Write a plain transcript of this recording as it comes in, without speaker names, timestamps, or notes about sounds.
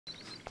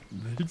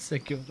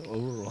Müllsäcke und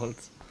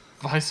Overalls.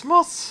 Weiß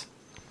man's?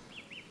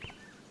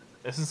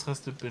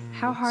 Essensreste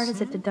benutzen. How hard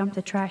is it to dump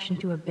the trash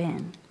into a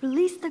bin?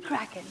 Release the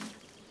Kraken.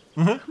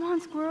 Come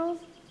on, squirrels.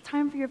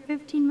 Time for your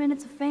 15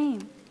 minutes of fame.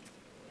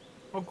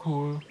 Oh,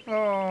 cool. Oh,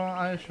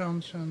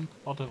 Eichhörnchen.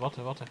 Warte.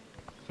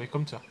 Vielleicht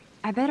kommt's ja.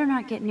 I better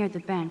not get near the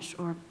bench,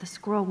 or the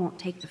squirrel won't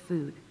take the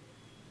food.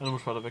 Ja, du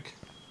musst weiter weg.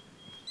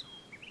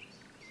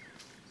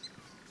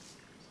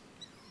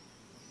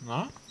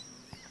 Na?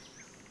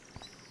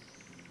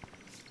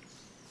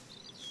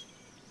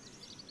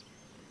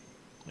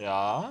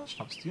 Ja,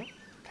 schnapp's dir.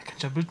 Da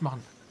kannst du ein Bild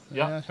machen.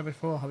 Ja. Ja, hab ich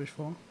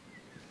vor.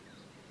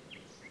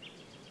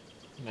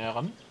 Näher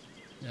ran.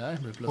 Ja,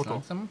 ich will bloß Foto.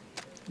 langsam.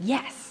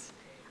 Yes!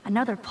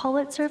 Another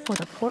Pulitzer for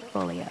the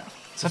portfolio.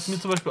 Das hat mir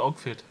zum Beispiel auch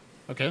gefehlt.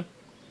 Okay.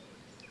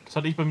 Das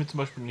hatte ich bei mir zum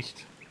Beispiel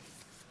nicht.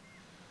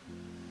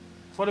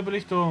 Volle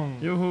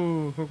Belichtung.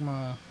 Juhu, guck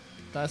mal.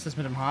 Da ist es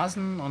mit dem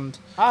Hasen und...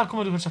 Ah, guck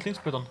mal, du kannst nach links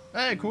blättern.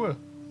 Ey, cool.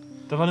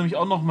 Da war nämlich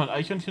auch noch mal ein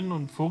Eichhörnchen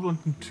und ein Vogel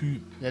und ein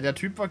Typ. Ja, der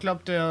Typ war,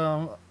 glaub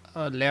der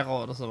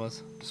Lehrer oder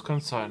sowas. Das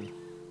kann sein.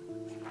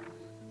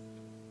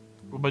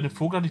 Wobei den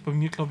Vogel hatte ich bei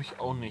mir, glaube ich,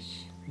 auch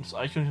nicht. Und das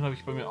Eichhörnchen habe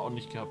ich bei mir auch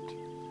nicht gehabt.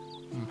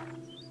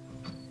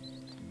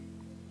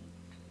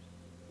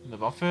 Eine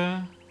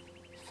Waffe.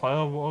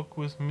 Firewalk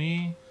with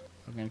me.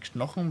 Ein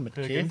Knochen mit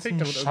Käfig. Ergänzen,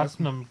 Da wird irgendwas...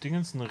 Schatten am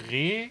Dingens, ein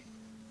Reh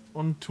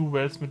und Two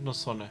Wells mit einer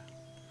Sonne.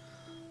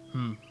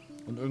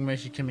 Und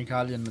irgendwelche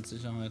Chemikalien mit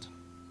Sicherheit.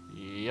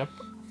 Yep,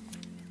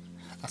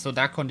 Achso,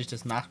 da konnte ich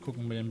das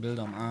nachgucken mit den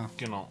Bildern. Ah.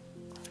 genau.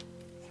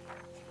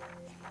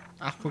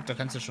 Ach, guck, da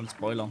kannst du schon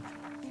spoilern.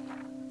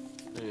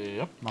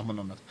 Yep, Machen wir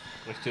noch nicht.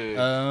 richtig.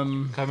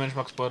 Ähm, Kein Mensch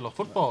mag Spoiler.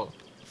 Football.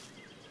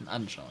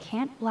 anschauen.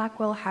 Can't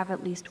Blackwell have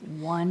at least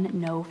one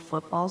no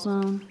football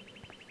zone?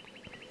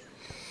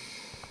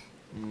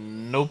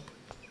 Nope.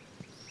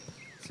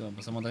 So,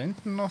 was haben wir da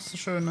hinten noch so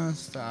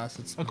Schönes? Da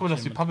sitzt... Ah, guck mal, das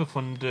ist die Pappe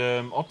von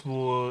dem Ort,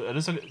 wo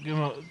Alyssa... Geh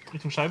mal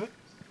Richtung Scheibe.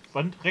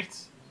 Wand,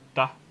 rechts.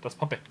 Da, das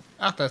Pappe.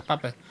 Ach, da ist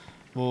Pappe.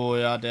 Wo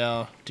ja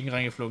der Ding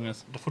reingeflogen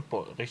ist. Der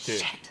Football, richtig.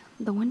 Shit.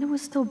 The window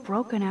was still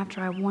broken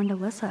after I warned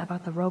Alyssa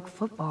about the rogue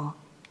football.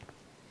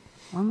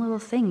 One little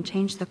thing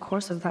changed the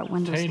course of that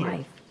window's Taylor.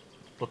 life.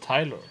 Der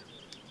Tyler.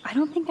 I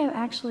don't think I've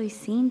actually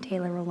seen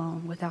Taylor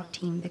alone without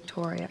Team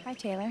Victoria. Hi,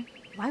 Taylor.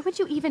 Why would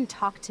you even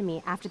talk to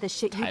me after the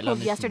shit you Tyler pulled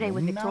nicht yesterday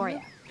with Jungen,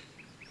 Victoria?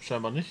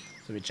 Scheinbar nicht.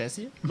 So wie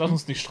Jessie. Lass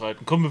uns nicht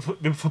streiten. Komm,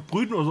 wir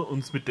verbrüden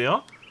uns mit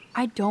der.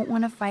 I don't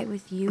want to fight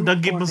with you. Und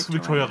dann geben or wir es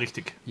Victoria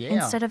richtig. Yeah.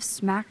 Instead of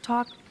smack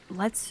talk,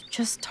 let's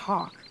just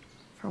talk.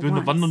 For Wir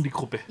wandern once. die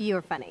Gruppe.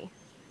 You're funny.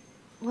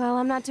 Well,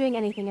 I'm not doing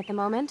anything at the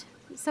moment,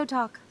 so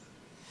talk.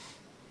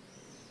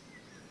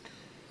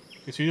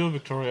 Jetzt wieder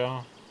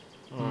Victoria.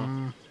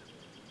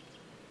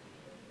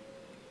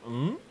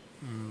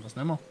 Was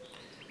nehmen wir?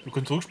 Wir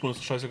können zurückspulen, ist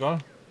doch scheißegal.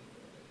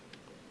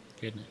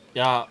 Geht nicht.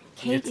 Ja,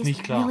 Kate jetzt is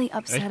nicht klar. really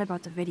upset Echt? about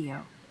the video.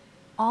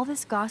 All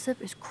this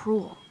gossip is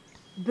cruel.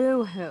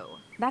 Boo-hoo.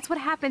 That's what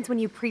happens when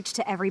you preach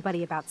to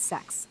everybody about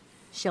sex.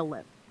 She'll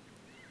live.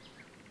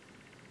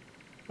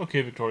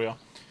 Okay, Victoria.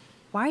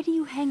 Why do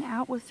you hang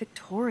out with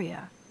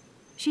Victoria?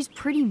 She's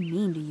pretty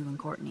mean to you and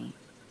Courtney.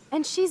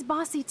 And she's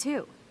bossy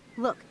too.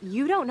 Look,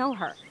 you don't know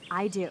her.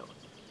 I do.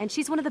 And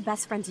she's one of the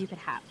best friends you could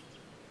have.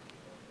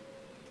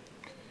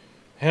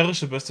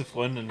 Herrische beste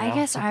Freundin. I Ja,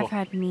 guess super. I've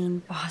had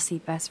mean, bossy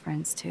best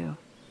friends too.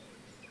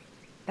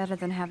 Better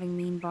than having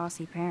mean,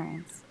 bossy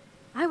parents.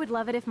 I would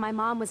love it if my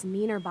mom was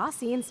mean or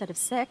bossy instead of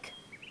sick.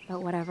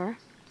 But whatever.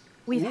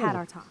 We've had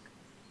our talk.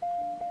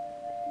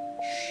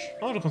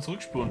 Oh, du kannst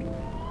zurückspulen.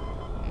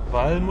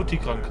 Weil Mutti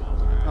krank.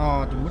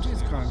 Oh, die Mutti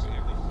ist krank.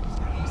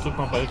 Drück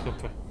mal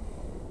Ballköpfe.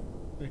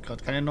 Ich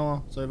gerade keine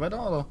noch. Soll ich weiter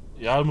oder?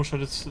 Ja, du musst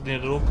halt jetzt den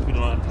Dialog wieder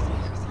neu anfangen.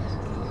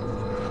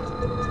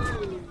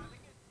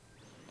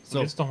 So.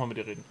 Und jetzt nochmal mit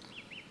ihr reden.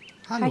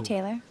 Hallo. Hi,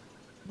 Taylor.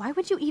 Why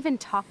would you even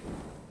talk?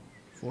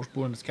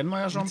 Vorspulen, das kennen wir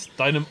ja schon.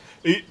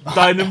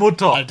 Deine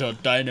Mutter. Alter,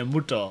 deine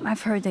Mutter.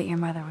 I've heard that your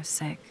mother was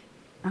sick.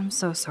 I'm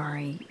so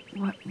sorry.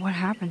 What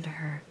happened to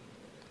her?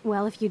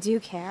 Well, if you do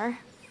care,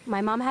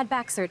 my mom had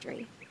back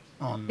surgery.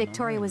 Oh no.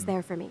 Victoria was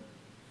there for me.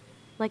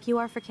 Like you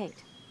are for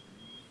Kate.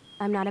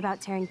 I'm not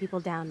about tearing people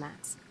down,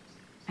 Max.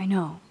 I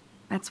know.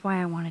 That's why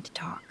I wanted to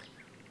talk.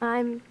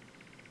 I'm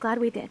glad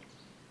we did.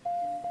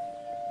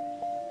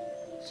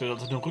 Sie hat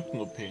also eine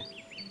Rücken-OP.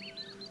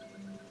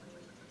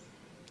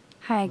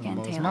 Hi again,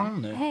 Was Taylor.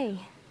 machen? Nee. Hey,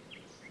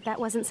 that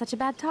wasn't such a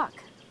bad talk.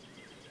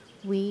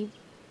 We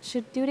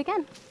should do it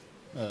again.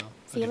 Ja,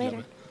 See you ich later.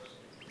 glaube.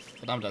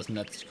 Verdammt, da ist ein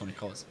Netz, ich komme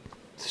nicht raus.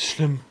 Das ist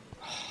schlimm.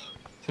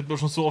 Das hat mir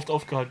schon so oft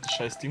aufgehalten, das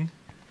Scheißding.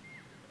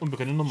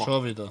 Unbekannte Nummer.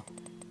 Schon wieder.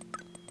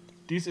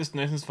 Dies ist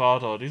Nathans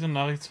Vater. Diese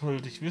Nachricht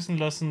soll dich wissen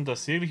lassen,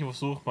 dass jeglicher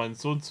Versuch, meinen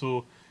Sohn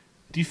zu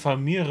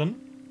diffamieren,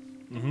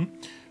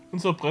 und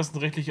zu erpressen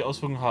rechtliche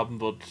Auswirkungen haben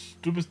wird.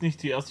 Du bist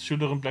nicht die erste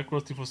Schülerin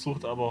Blackwells, die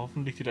versucht, aber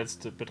hoffentlich die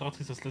letzte. Betrachte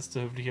dies als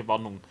letzte höfliche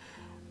Warnung.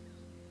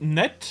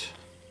 Nett,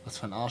 Was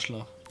für ein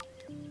Arschloch.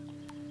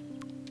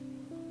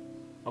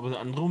 aber eine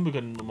andere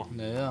unbekannte Nummer.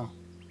 Naja.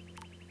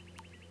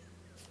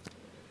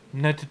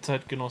 Nette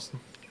Zeitgenossen.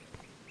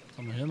 Was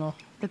haben wir hier noch?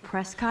 The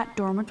Prescott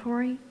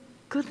dormitory?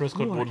 Good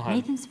Prescott Lord, Wohnheim.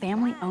 Nathan's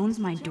family owns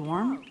my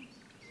dorm?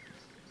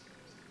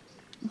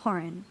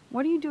 Lauren,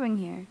 what are you doing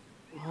here?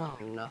 Oh,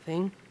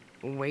 nothing.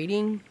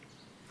 Waiting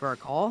for a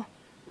call?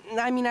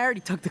 I mean, I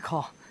already took the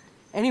call.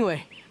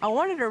 Anyway, I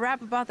wanted to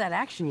rap about that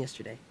action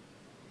yesterday.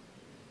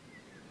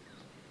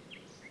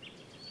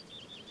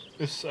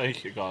 Ist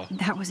eigentlich egal.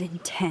 That was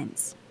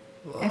intense.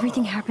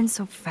 Everything happened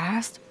so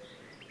fast.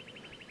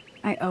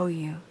 I owe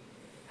you.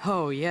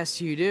 Oh,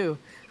 yes, you do.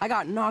 I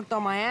got knocked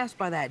on my ass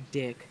by that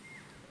dick.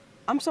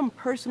 I'm some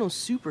personal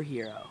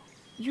superhero.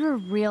 You're a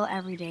real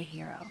everyday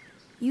hero.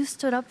 You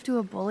stood up to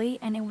a bully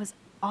and it was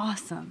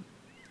awesome.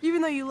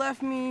 Even though you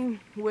left me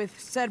with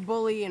said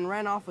bully and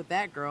ran off with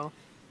that girl,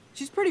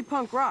 she's pretty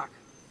punk rock.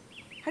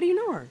 How do you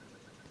know her?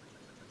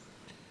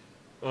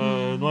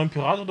 Nur ein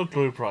Pirat oder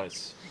Chloe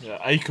Price? Ja,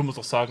 eigentlich können wir es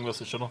doch sagen, was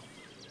ist, oder?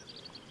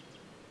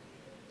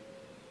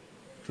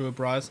 Chloe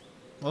Price,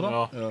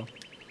 oder? Ja.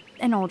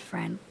 An old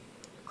friend,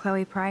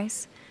 Chloe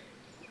Price.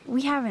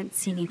 We haven't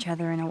seen each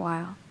other in a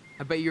while.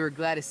 I bet you were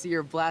glad to see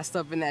her blast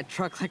up in that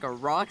truck like a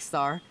rock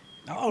star.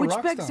 Oh, Which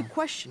Rockstar. begs the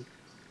question,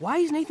 why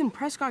is Nathan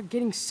Prescott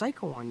getting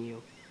psycho on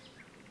you?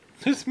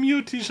 Das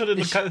Mew-T-Shirt in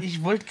der Katze.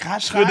 Ich wollte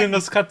gerade fragen.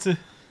 Schrödingers Katze.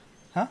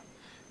 Hä?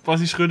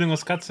 Quasi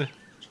Schrödingers Katze.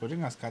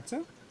 Schrödingers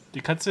Katze?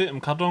 Die Katze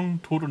im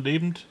Karton, tot und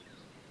lebend.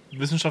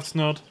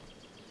 Wissenschaftsnerd.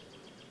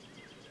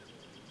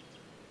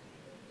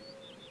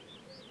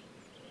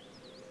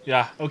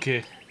 Ja,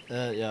 okay.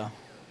 Ja.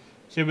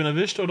 Ich habe ihn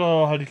erwischt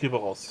oder halte ich lieber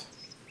raus?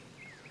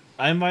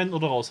 Einweihen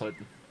oder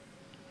raushalten?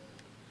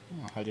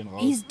 Halt ihn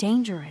raus. He's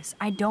dangerous.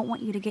 I don't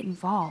want you to get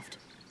involved.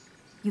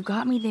 You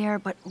got me there,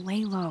 but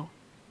lay low.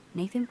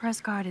 Nathan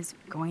Prescott is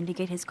going to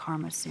get his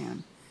karma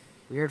soon.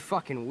 Weird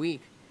fucking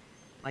week.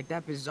 Like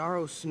that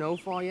bizarro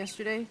snowfall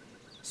yesterday.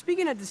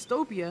 Speaking of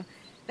dystopia,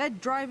 that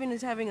drive-in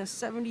is having a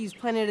 70s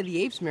Planet of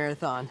the Apes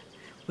marathon.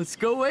 Let's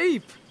go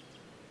ape!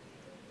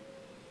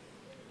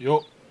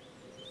 Jo.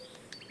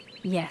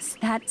 Yes,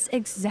 that's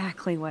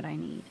exactly what I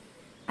need.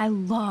 I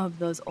love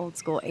those old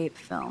school ape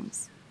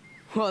films.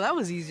 Well, that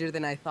was easier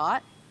than I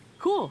thought.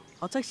 Cool,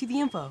 I'll text you the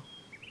info.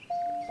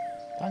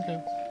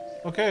 Danke.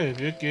 Okay,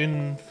 wir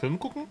gehen Film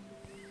gucken.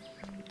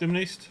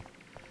 Demnächst.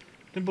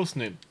 Den Bus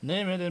nehmen.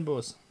 Nehme den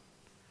Bus.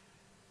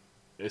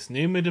 Es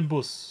nehme den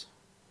Bus.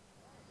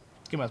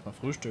 Gehen wir erstmal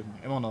frühstücken.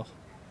 Immer noch.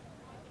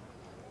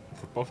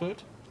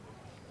 Footballfeld?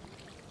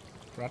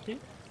 Rugby?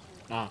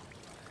 Ah.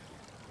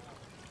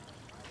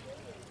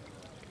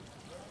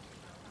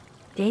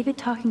 David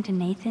talking to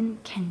Nathan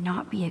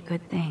cannot be a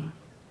good thing.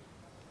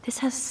 This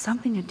has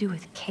something to do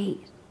with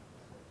Kate.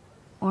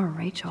 Or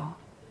Rachel.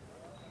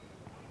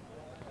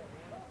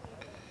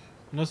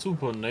 Na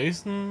super,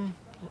 Nathan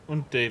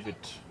und David.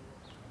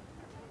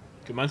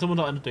 Gemeinsam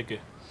unter einer Decke.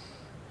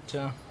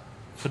 Tja.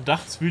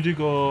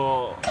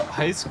 Verdachtswütiger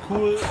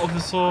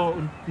Highschool-Officer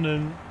und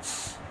ein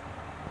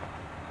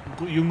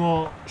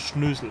junger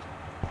Schnösel.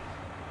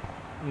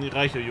 Ein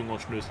reicher junger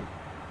Schnösel.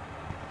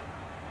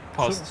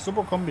 Passt.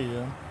 Super Kombi,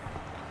 ja.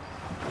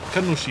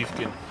 Kann nur schief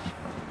gehen.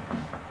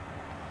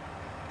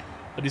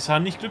 Aber die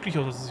sahen nicht glücklich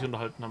aus, dass sie sich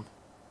unterhalten haben.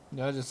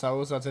 Ja, das sah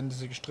aus, als hätten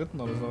sie gestritten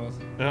oder sowas.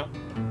 Ja.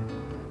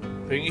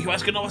 Wegen, ich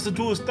weiß genau, was du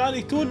tust. Nein,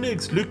 ich tue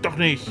nichts. Lüg doch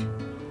nicht.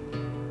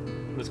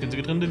 Und jetzt gehen sie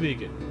getrennte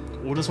Wege.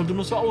 Oder sollte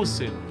nur so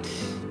aussehen.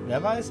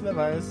 Wer weiß, wer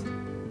weiß.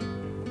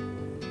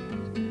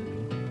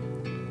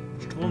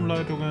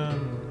 Stromleitungen.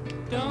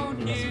 Was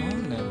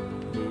machen denn?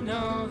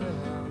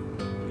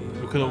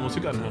 Wir können auch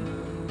Musik anhören.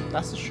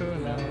 Das ist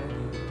schön, ja.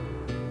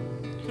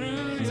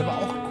 Ist aber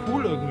auch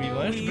cool irgendwie,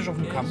 weißt du? Du bist auf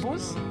dem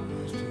Campus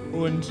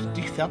und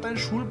dich fährt ein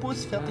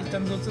Schulbus, fährt dich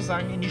dann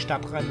sozusagen in die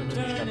Stadt rein, wenn du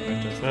in die Stadt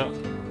möchtest. Ja.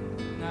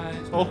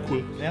 Ist auch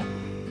cool. Ja.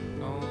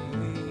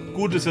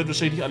 Gut, es wird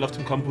wahrscheinlich nicht alle auf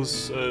dem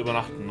Campus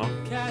übernachten, ne?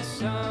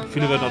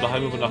 Viele werden auch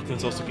daheim übernachten, wenn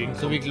sie aus der Gegend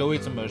So kommen. wie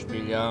Chloe zum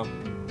Beispiel, ja.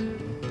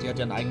 Die hat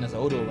ja ein eigenes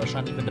Auto.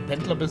 Wahrscheinlich, wenn du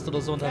Pendler bist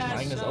oder so und hast ein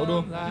eigenes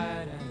Auto,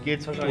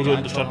 geht's wahrscheinlich Oder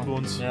in der einfacher. Stadt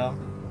wohnst. Ja.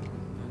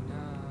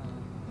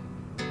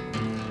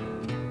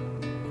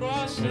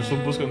 Dann ist so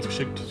ein Bus ganz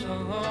geschickt.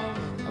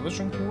 Aber ist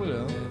schon cool,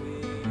 ja.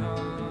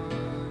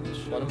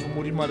 Vor allem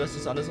vermute ich mal, dass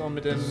das alles auch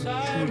mit den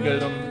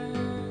Schulgeldern,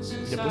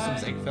 wie der Bus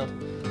ums Eck fährt,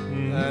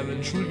 mit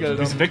den Schulgeldern.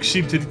 Wie es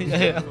wegschiebt hinten. Ja,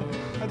 ja.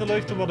 Ah, der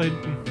Leuchter war da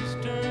hinten.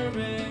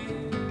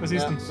 Da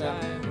siehst du. Ja.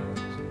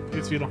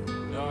 Jetzt wieder.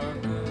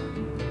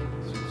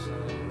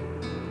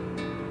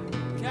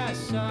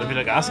 Dann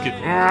wieder Gas gibt.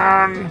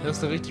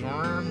 Hörst du richtig?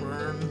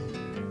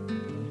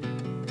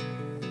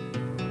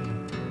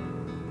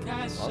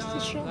 War's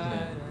das schon?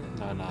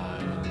 Nein,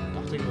 nein.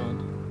 Dachte ich gerade.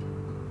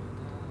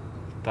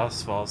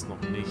 Das war's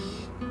noch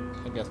nicht.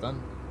 Fängt erst an.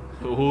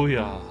 Oh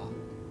ja.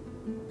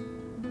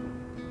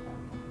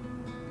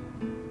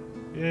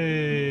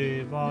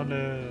 Yay,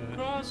 Wale.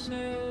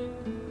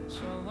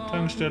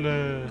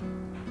 Tankstelle.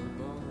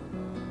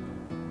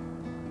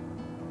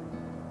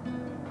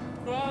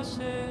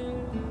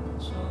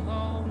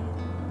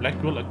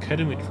 Blackwell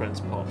Academy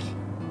Transport.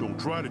 Don't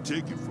try to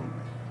take it from me.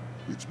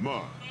 It's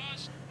mine.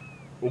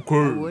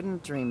 Okay.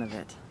 Wouldn't dream of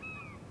it.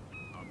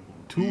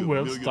 Two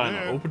Wells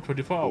Diner, open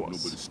 24 Hope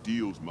hours. nobody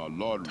steals my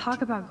lottery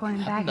Talk about going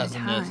back in Das ist so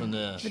time.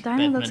 eine The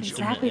diner looks Batman-Stimme,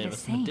 exactly ey. the Was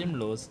ist mit dem same.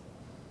 los?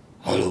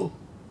 Hallo.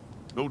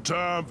 No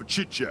time for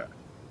chit-chat.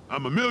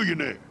 I'm a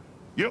millionaire.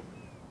 Yep.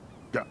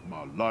 Got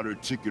my lottery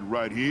ticket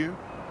right here.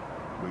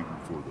 Waiting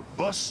for the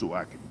bus so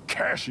I can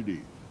cash it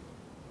in.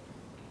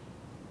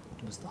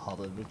 Du bist der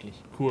Harte, wirklich.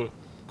 Cool,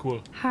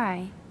 cool.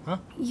 Hi. Huh?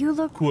 You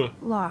look Cool.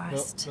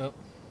 lost. Ja.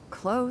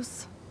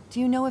 Close. Do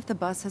you know if the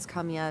bus has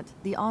come yet?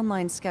 The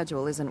online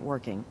schedule isn't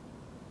working.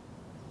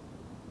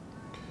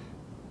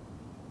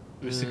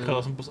 Wir sind gerade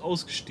aus dem Bus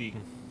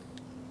ausgestiegen.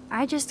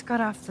 I just got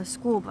off the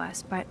school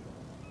bus, but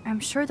I'm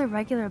sure the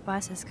regular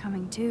bus is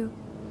coming too.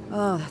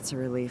 Oh, that's a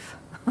relief.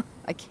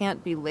 I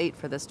can't be late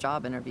for this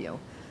job interview.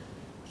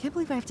 I can't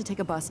believe I have to take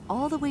a bus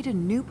all the way to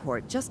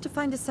Newport just to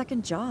find a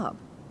second job.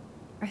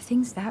 Are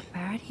things that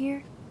bad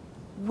here?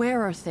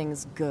 Where are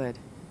things good?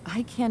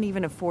 I can't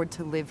even afford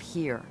to live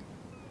here.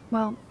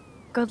 Well,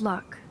 good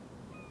luck.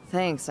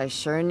 Thanks, I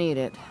sure need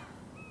it.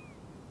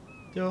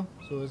 Ja,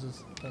 so ist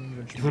es. Dann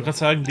wünsche Ich ich wollte gerade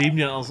sagen, leben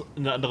die in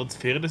einer anderen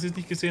Sphäre, dass sie es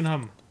nicht gesehen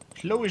haben.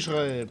 Chloe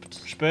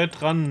schreibt. Spät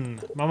dran.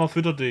 Mama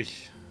füttert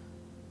dich.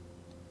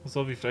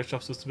 So, wie vielleicht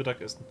schaffst du es zum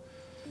Mittagessen.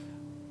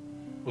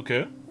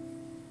 Okay.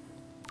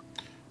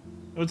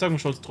 Ich würde sagen, wir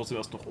schauen uns trotzdem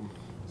erst noch um.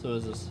 So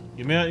ist es.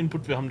 Je mehr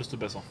Input wir haben, desto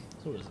besser.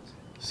 So ist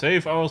es.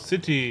 Save our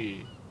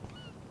city.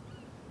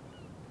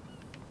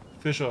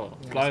 Fischer,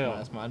 Flyer.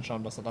 Erstmal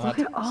anschauen, was er da Look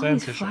hat. at all Sam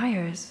these Fisher.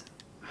 flyers.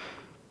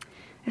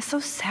 It's so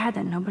sad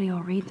that nobody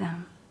will read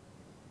them.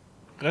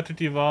 Rettet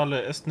die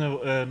Wale,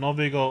 Estne,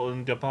 Norweger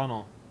und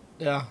Japaner.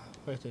 Ja,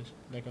 richtig.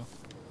 Lecker.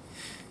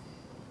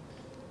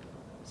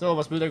 So,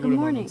 was will der Good gute Mann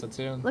morning. uns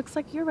erzählen? Looks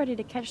like you're ready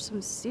to catch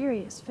some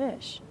serious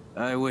fish.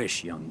 I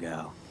wish, young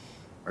gal.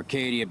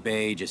 Arcadia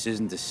Bay just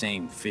isn't the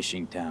same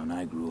fishing town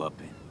I grew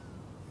up in.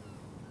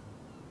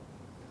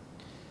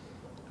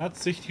 Hat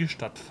sich die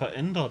Stadt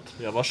verändert?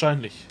 Ja,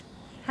 wahrscheinlich.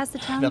 Has the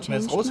town Werden wir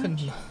jetzt changed much?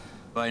 rausfinden.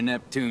 By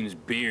Neptune's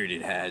beard,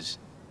 it has.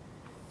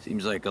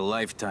 Seems like a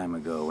lifetime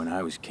ago when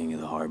I was king of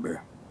the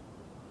harbor.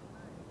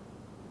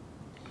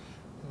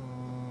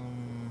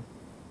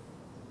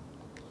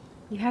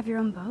 You have your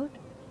own boat?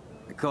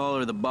 I call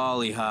her the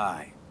Bali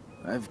High.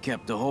 I've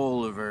kept a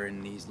hold of her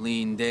in these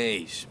lean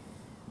days.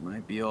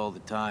 Might be all the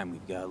time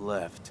we've got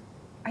left.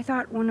 I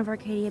thought one of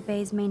Arcadia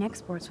Bay's main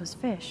exports was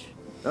fish.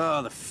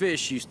 Oh, the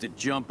fish used to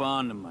jump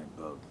onto my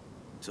boat.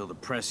 Until the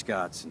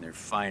Prescotts and their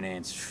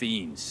finance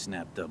fiends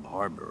snapped up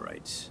harbor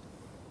rights.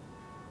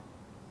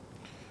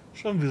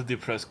 Schon wieder die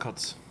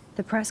Prescotts.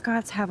 The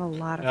Prescotts have a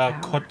lot of Ja,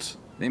 power. Kott.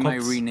 They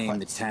might Kotz. rename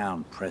the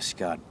town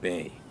Prescott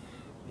Bay,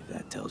 if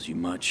that tells you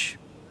much.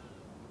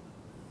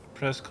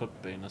 Prescott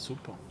Bay, na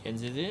super. Kennen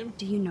Sie den?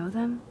 Do you know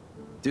them?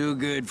 Too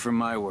good for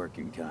my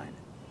working kind.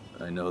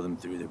 I know them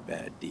through their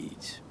bad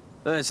deeds.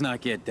 Let's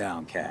not get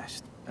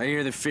downcast. I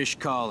hear the fish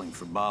calling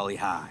for Bali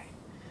High.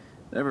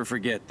 Never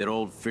forget that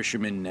old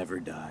fishermen never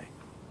die.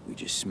 We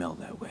just smell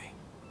that way.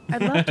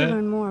 I'd love to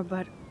learn more,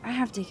 but I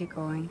have to get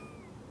going.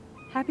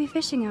 Happy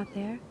fishing out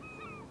there.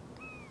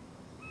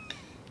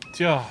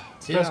 Tja,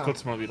 Tja.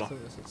 Prescotts mal wieder. So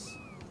ist es.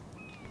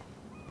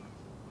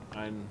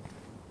 Ein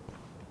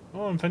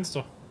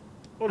Fenster.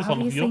 Oh, das war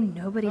noch Obviously,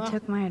 hier. nobody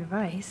took my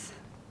advice.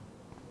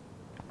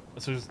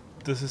 Also,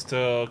 das ist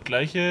der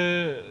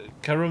gleiche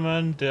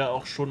Caravan, der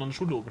auch schon an der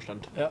Schule oben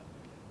stand. Ja.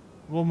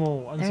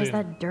 Womo, There's ansehen.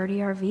 that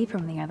dirty RV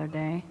from the other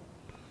day.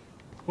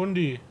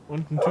 Hundi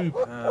und ein Typ.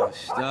 Oh,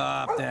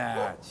 stop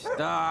that.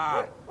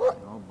 Stop.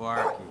 No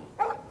barking.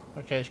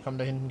 Okay, ich komme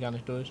da hinten gar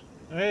nicht durch.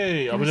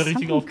 Hey, aber There's der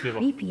richtige something Aufkleber.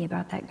 creepy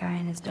about that guy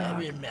and his dog.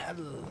 Heavy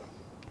Metal.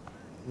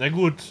 Na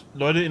gut,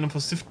 Leute in einem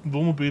versifften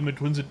Wohnmobil mit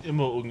Hund sind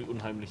immer irgendwie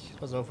unheimlich.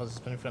 Pass auf, was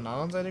ist, wenn ich von der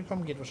anderen Seite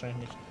komme? Geht wahrscheinlich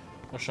nicht.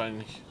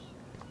 Wahrscheinlich.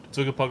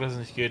 So geparkt, dass es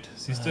nicht geht.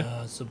 Siehst du?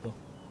 Ah, super.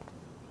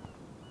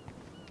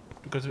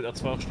 Du kannst mit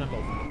R2 auch schnell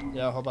laufen.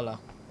 Ja, hoppala.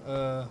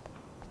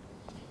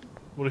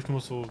 Wollte ich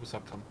nur so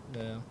gesagt haben.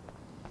 Ja.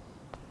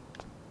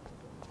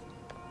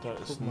 Da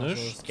ist Guck mal so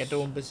nichts. das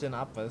Ghetto ein bisschen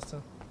ab, weißt du?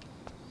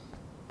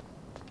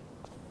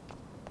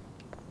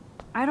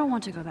 I don't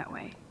want to go that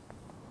way.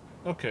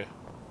 Okay.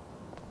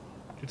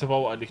 Die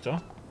Tabau eilig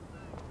da.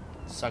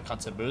 Das sah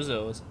gerade sehr böse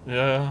aus.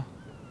 Ja, ja.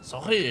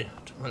 Sorry,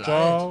 tut mir leid.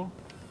 Ciao.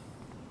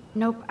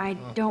 Nope, I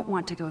don't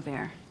want to go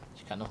there.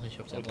 Ich kann auch nicht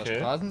auf die andere Okay.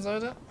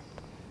 Straßenseite.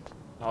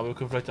 Aber wir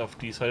können vielleicht auf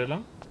die Seite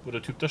lang, wo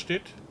der Typ da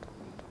steht.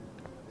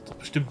 Ist doch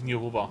bestimmt ein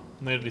Jehova.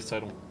 Ne, die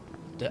Zeitung.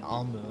 Der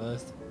Arme,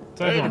 weißt du?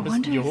 Zeig Hey, I du mal. bist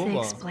ein wonder if they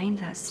Jehova. explained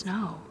that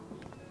snow.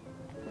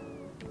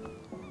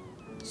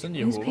 Sind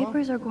Jehova?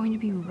 Newspapers are going to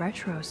be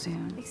retro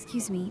soon.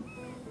 Excuse me,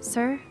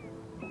 sir?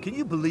 Can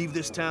you believe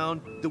this town?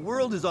 The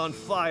world is on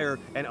fire,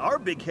 and our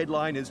big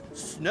headline is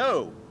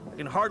snow. I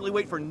can hardly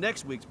wait for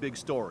next week's big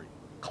story.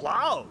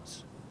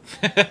 Clouds!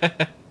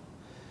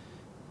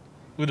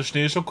 Gut, der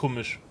Schnee ist schon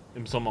komisch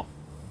im Sommer.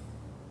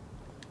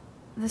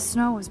 The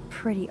snow was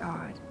pretty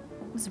odd.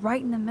 It was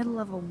right in the middle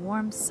of a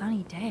warm,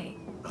 sunny day.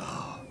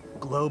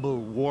 Global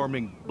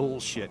warming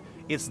bullshit.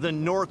 It's the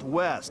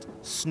Northwest.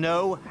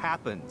 Snow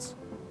happens.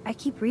 I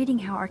keep reading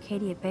how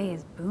Arcadia Bay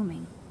is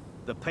booming.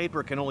 The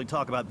paper can only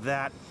talk about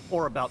that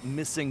or about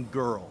missing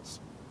girls.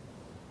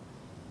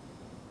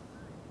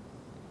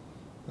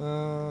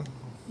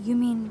 You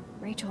mean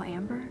Rachel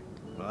Amber?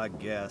 I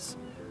guess.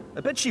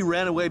 I bet she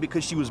ran away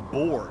because she was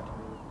bored.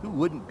 Who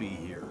wouldn't be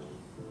here?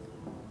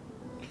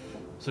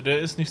 So, der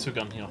ist nicht so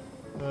gern hier.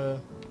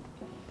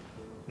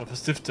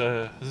 Was ist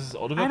das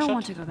Autowerkstatt? I don't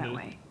want to go that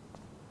way.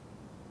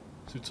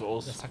 Sieht so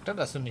aus. Wer sagt er,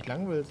 dass du nicht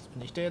lang willst?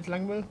 Bin ich der jetzt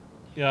lang will?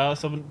 Ja,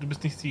 ist aber du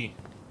bist nicht sie.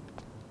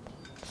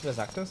 Wer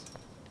sagt das?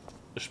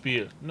 Das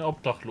Spiel. Eine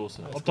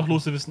Obdachlose.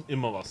 Obdachlose wissen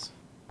immer was.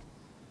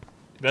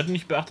 Die werden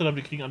nicht beachtet, aber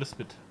die kriegen alles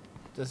mit.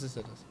 Das ist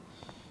ja das.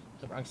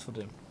 Ich habe Angst vor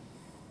dem.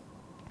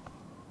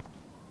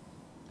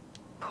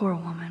 Poor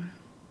woman.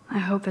 I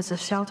hope there's a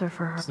shelter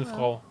for her. Das ist eine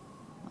Frau.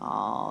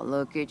 Oh,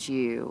 look at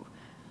you.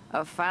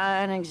 A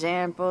fine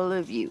example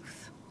of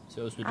youth.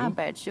 So aus wie I du.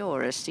 bet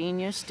you're a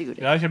senior student.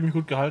 Ja, ich habe mich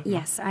gut gehalten.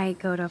 Yes, I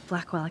go to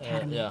Blackwell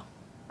Academy. Ja.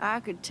 I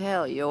could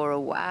tell you're a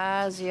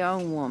wise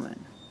young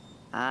woman.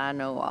 I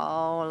know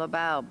all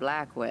about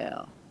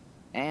Blackwell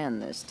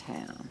and this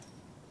town.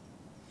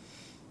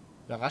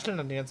 Wir rascheln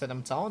dann die ganze Zeit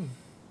am Zaun.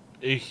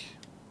 Ich.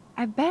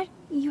 I bet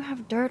you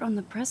have dirt on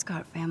the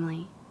Prescott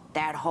family.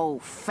 That whole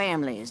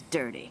family is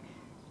dirty.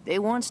 They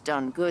once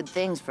done good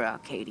things for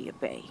Arcadia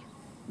Bay.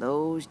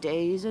 Those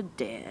days are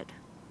dead,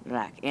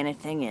 like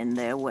anything in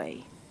their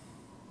way.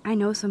 I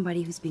know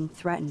somebody who's being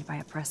threatened by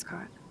a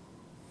Prescott.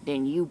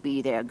 Then you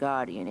be their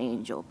guardian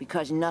angel,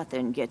 because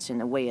nothing gets in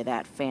the way of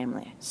that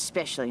family,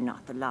 especially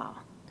not the law.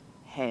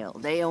 Hell,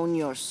 they own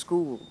your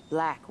school,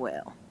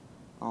 Blackwell.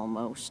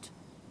 Almost.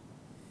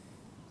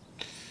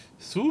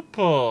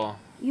 Super.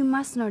 You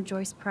must know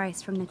Joyce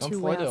Price from the Komm, Two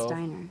Freude Whales auf.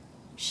 Diner.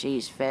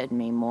 She's fed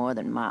me more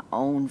than my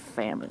own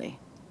family.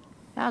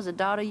 How's a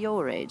daughter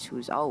your age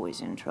who's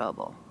always in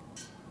trouble?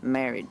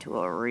 Married to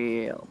a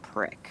real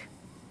prick.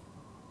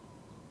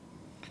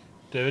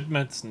 David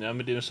Madsen, ja,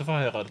 mit dem ist er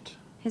verheiratet.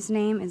 His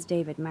name is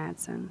David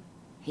Madsen.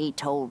 He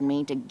told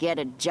me to get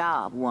a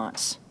job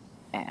once.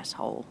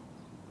 Asshole.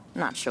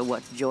 Not sure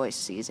what Joyce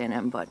sees in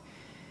him, but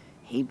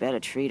he better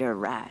treat her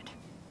right.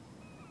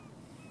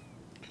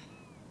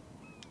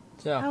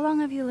 Tja. How long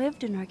have you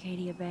lived in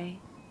Arcadia Bay?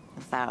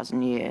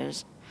 1,000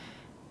 years.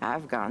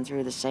 I've gone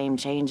through the same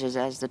changes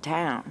as the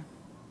town.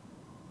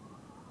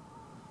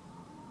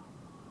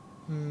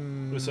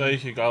 Ist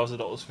eigentlich egal, was du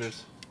da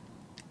auswählst.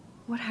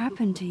 What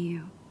happened to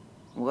you?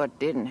 What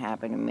didn't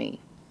happen to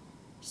me?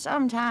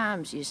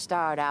 Sometimes you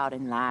start out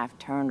in life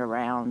turned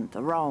around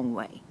the wrong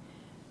way.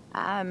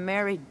 I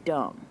married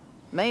dumb,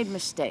 made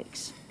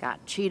mistakes,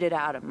 got cheated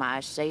out of my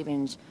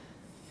savings,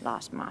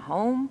 lost my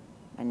home,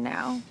 and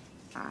now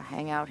I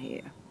hang out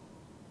here.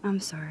 I'm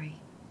sorry.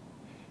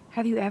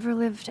 Have you ever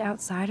lived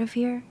outside of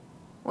here?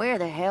 Where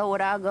the hell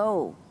would I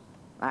go?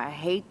 I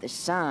hate the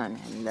sun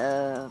and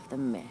love the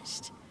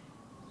mist.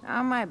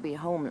 I might be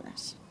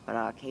homeless, but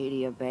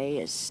Arcadia Bay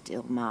is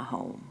still my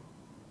home.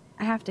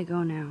 I have to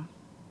go now.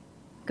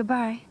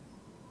 Goodbye.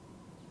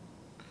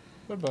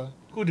 Goodbye.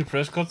 Gut, die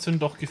Prescotts sind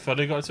doch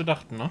gefährlicher als wir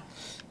dachten, ne?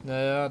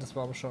 Naja, das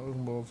war aber schon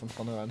irgendwo von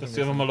vornherein. Dass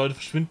die einfach mal Leute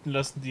verschwinden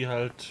lassen, die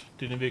halt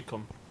denen in den Weg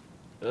kommen.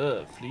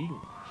 Fliegen.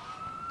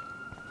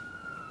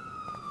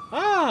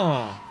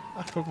 Ah!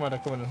 Ach, guck mal, da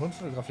können wir den Hund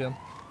fotografieren.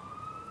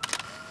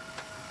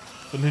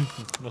 Von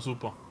hinten. Na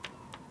super.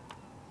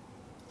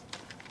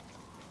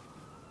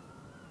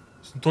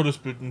 Das ist ein tolles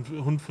Bild, einen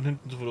Hund von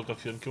hinten zu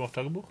fotografieren. Gehen wir auf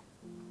Tagebuch?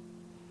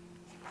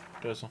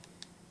 Da ist er.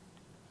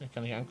 Ich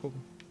kann nicht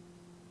angucken.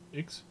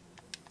 X?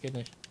 Geht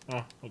nicht.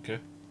 Ah, okay.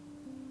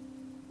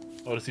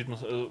 Aber das sieht man,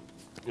 also,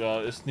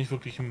 ja, ist nicht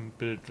wirklich ein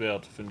Bild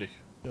wert, finde ich.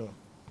 Ja.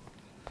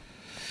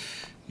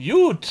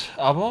 Gut,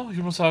 aber ich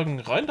würde sagen,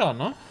 rein da,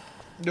 ne?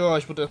 Ja,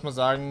 ich würde erstmal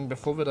sagen,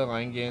 bevor wir da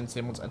reingehen,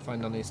 sehen wir uns einfach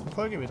in der nächsten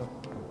Folge wieder.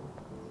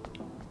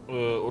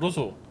 Oder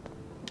so.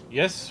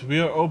 Yes,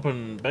 we are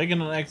open.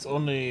 Bacon and eggs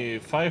only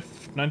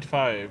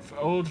 $5.95.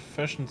 Old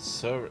fashioned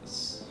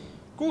service.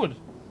 Gut.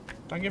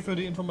 Danke für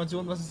die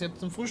Information, was es jetzt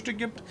zum Frühstück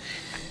gibt.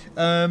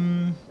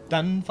 Dann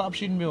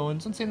verabschieden wir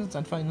uns und sehen uns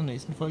einfach in der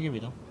nächsten Folge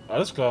wieder.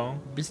 Alles klar.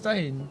 Bis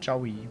dahin.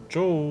 Ciao.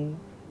 Ciao.